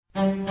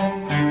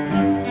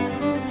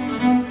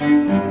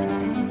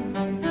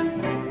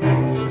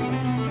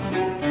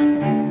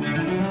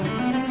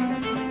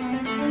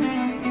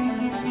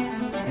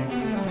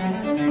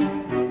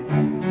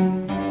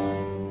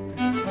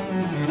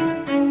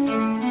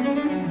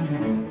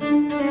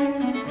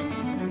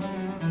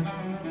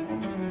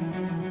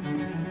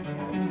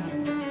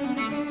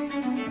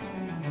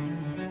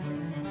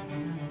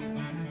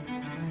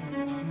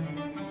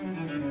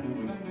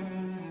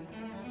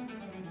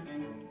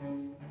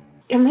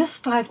this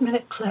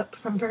 5-minute clip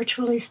from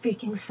Virtually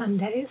Speaking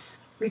Sundays,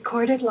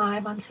 recorded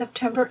live on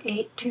September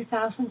 8,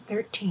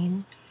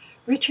 2013,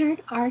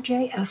 Richard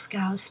R.J.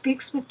 Eskow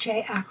speaks with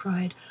Jay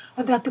Ackroyd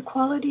about the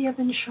quality of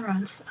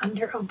insurance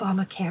under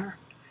ObamaCare.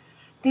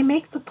 They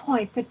make the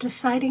point that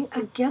deciding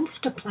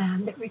against a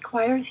plan that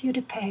requires you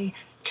to pay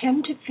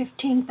 $10,000 to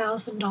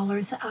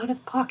 $15,000 out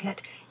of pocket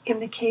in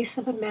the case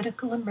of a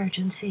medical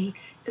emergency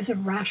is a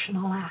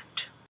rational act.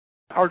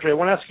 RJ, I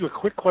want to ask you a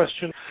quick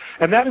question,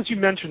 and that is, you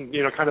mentioned,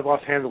 kind of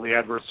offhandedly,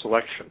 adverse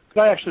selection.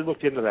 I actually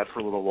looked into that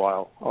for a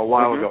while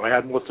ago. I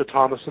had Melissa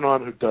Thomason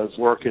on, who does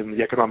work in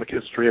the economic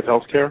history of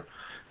healthcare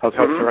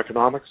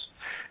economics,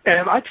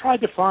 and I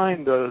tried to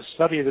find a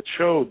study that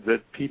showed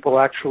that people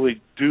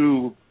actually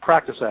do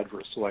practice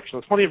adverse selection.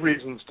 There's plenty of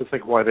reasons to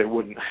think why they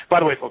wouldn't. By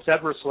the way, folks,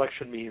 adverse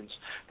selection means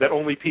that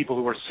only people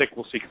who are sick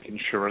will seek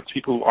insurance.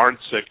 People who aren't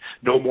sick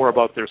know more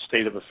about their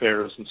state of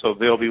affairs, and so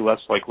they'll be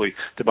less likely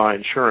to buy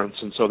insurance.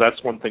 And so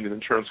that's one thing that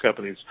insurance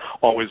companies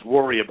always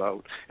worry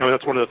about. And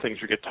that's one of the things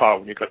you get taught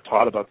when you get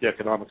taught about the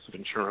economics of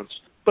insurance.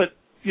 But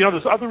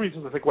there's other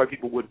reasons I think why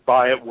people would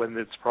buy it when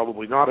it's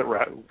probably not,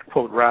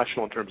 quote,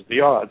 rational in terms of the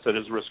odds. That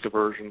is risk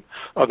aversion.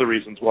 Other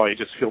reasons why you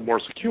just feel more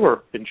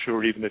secure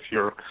insured even if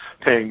you're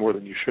paying more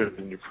than you should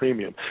in your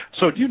premium.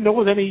 So do you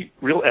know of any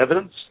real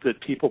evidence that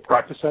people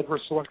practice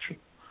adverse selection?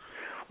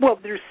 Well,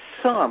 there's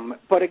some,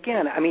 but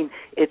again,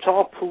 it's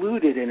all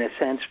polluted in a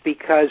sense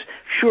because,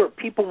 sure,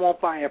 people won't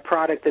buy a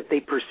product that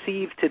they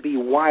perceive to be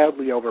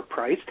wildly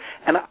overpriced.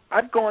 And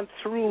I've gone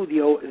through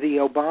the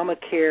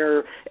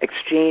Obamacare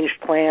exchange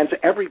plans.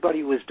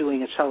 Everybody was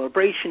doing a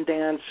celebration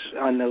dance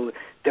on the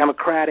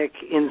Democratic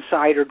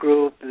insider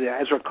group, the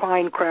Ezra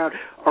Klein crowd,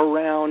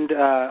 around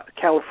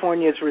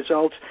California's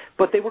results,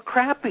 but they were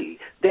crappy,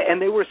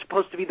 and they were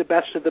supposed to be the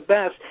best of the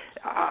best.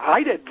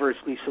 I'd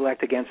adversely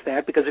select against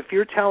that because if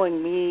you're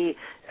telling me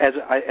as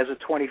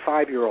a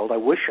 25-year-old, I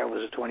wish I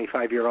was a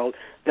 25-year-old,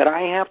 that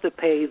I have to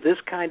pay this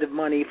kind of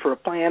money for a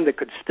plan that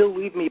could still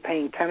leave me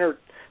paying $10,000 or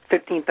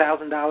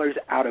 $15,000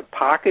 out of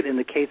pocket in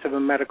the case of a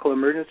medical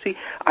emergency,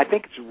 I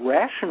think it's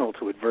rational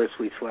to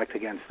adversely select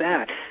against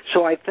that.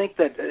 So I think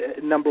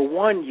that, number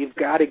one, you've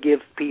got to give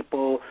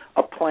people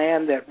a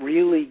plan that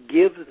really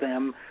gives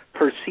them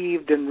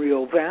perceived and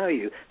real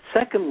value.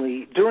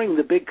 Secondly, during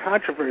the big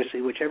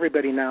controversy, which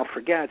everybody now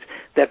forgets,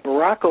 that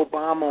Barack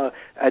Obama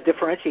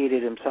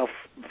differentiated himself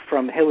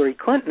from Hillary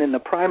Clinton in the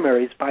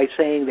primaries by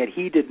saying that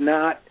he did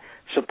not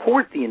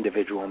support the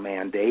individual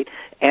mandate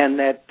and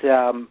that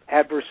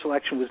adverse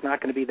selection was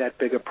not going to be that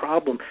big a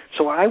problem.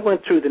 So I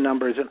went through the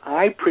numbers and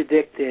I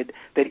predicted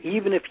that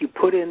even if you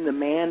put in the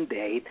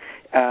mandate,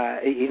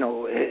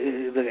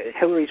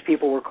 Hillary's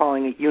people were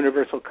calling it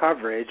universal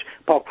coverage.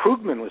 Paul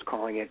Krugman was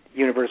calling it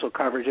universal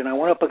coverage. And I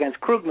went up against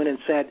Krugman and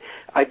said,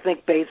 I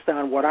think based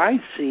on what I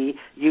see,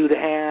 you'd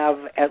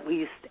have at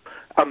least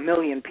 1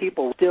 million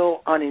people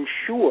still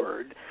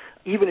uninsured,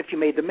 even if you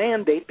made the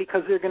mandate,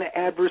 because they're going to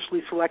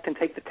adversely select and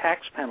take the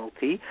tax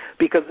penalty,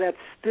 because that's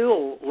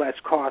still less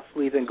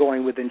costly than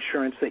going with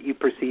insurance that you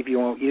perceive you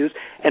won't use.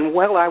 And,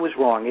 well, I was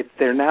wrong.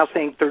 They're now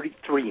saying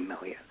 33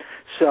 million.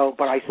 So,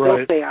 but I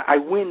still say I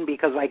win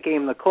because I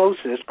came the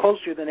closest,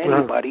 closer than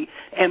anybody.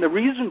 And the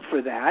reason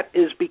for that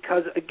is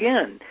because,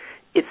 again,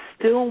 it's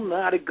still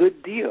not a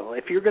good deal.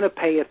 If you're going to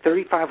pay a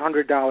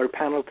 $3,500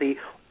 penalty,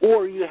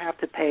 or you have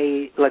to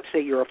pay, let's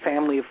say you're a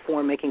family of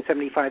four making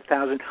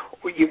 $75,000,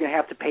 or you're going to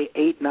have to pay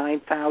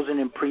 $8,000-9,000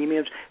 in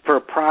premiums for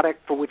a product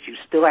for which you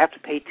still have to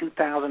pay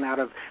 $2,000 out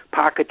of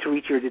pocket to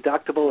reach your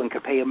deductible and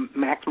could pay a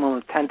maximum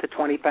of $10,000 to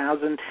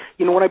 $20,000.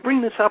 When I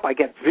bring this up, I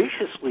get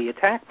viciously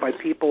attacked by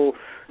people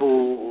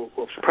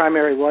whose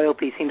primary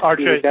loyalty seems to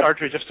be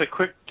RJ,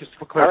 just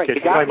for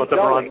clarification, you're talking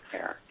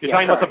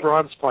about the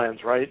bronze plans,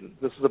 right?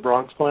 This is the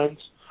bronze plans?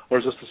 Or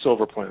is this the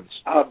silver plans?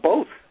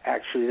 Both,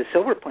 actually. The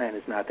silver plan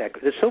is not that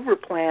good. The silver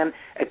plan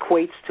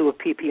equates to a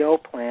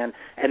PPO plan,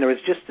 and there was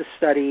just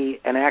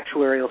an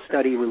actuarial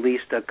study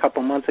released a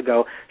couple months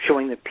ago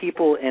showing that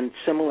people in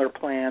similar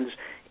plans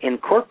in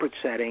corporate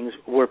settings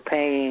were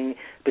paying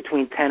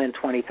between $10,000 and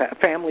 $20,000. A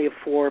family of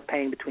four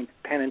paying between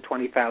 $10,000 and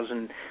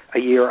 $20,000 a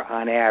year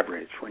on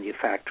average when you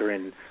factor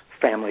in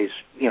families,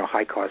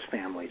 high-cost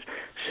families.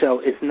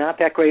 So it's not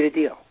that great a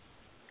deal.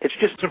 It's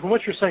just so from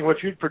what you're saying, what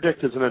you'd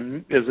predict is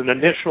an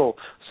initial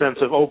sense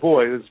of, oh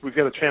boy, we've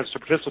got a chance to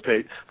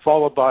participate,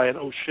 followed by an,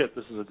 oh shit,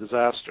 this is a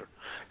disaster.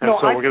 And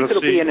so I think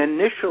it'll be an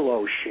initial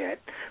oh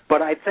shit,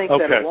 but I think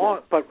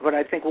but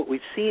I think what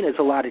we've seen is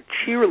a lot of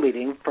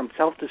cheerleading from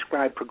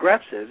self-described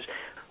progressives,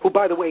 who,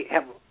 by the way,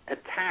 have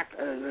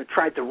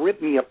tried to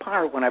rip me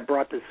apart when I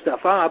brought this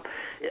stuff up.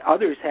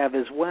 Others have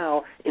as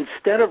well.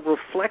 Instead of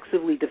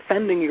reflexively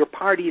defending your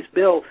party's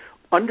bill,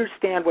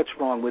 understand what's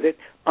wrong with it,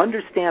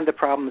 understand the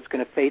problem it's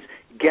going to face,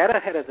 get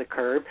ahead of the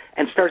curve,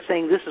 and start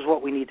saying this is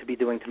what we need to be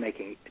doing to make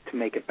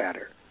it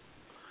better.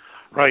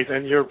 Right,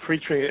 and you're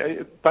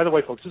preaching. By the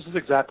way, folks, this is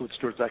exactly what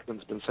Stuart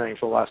Zeckman's been saying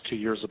for the last 2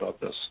 years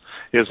about this,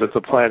 is that the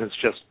plan is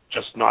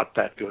just not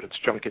that good. It's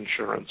junk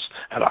insurance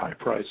at a high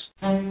price.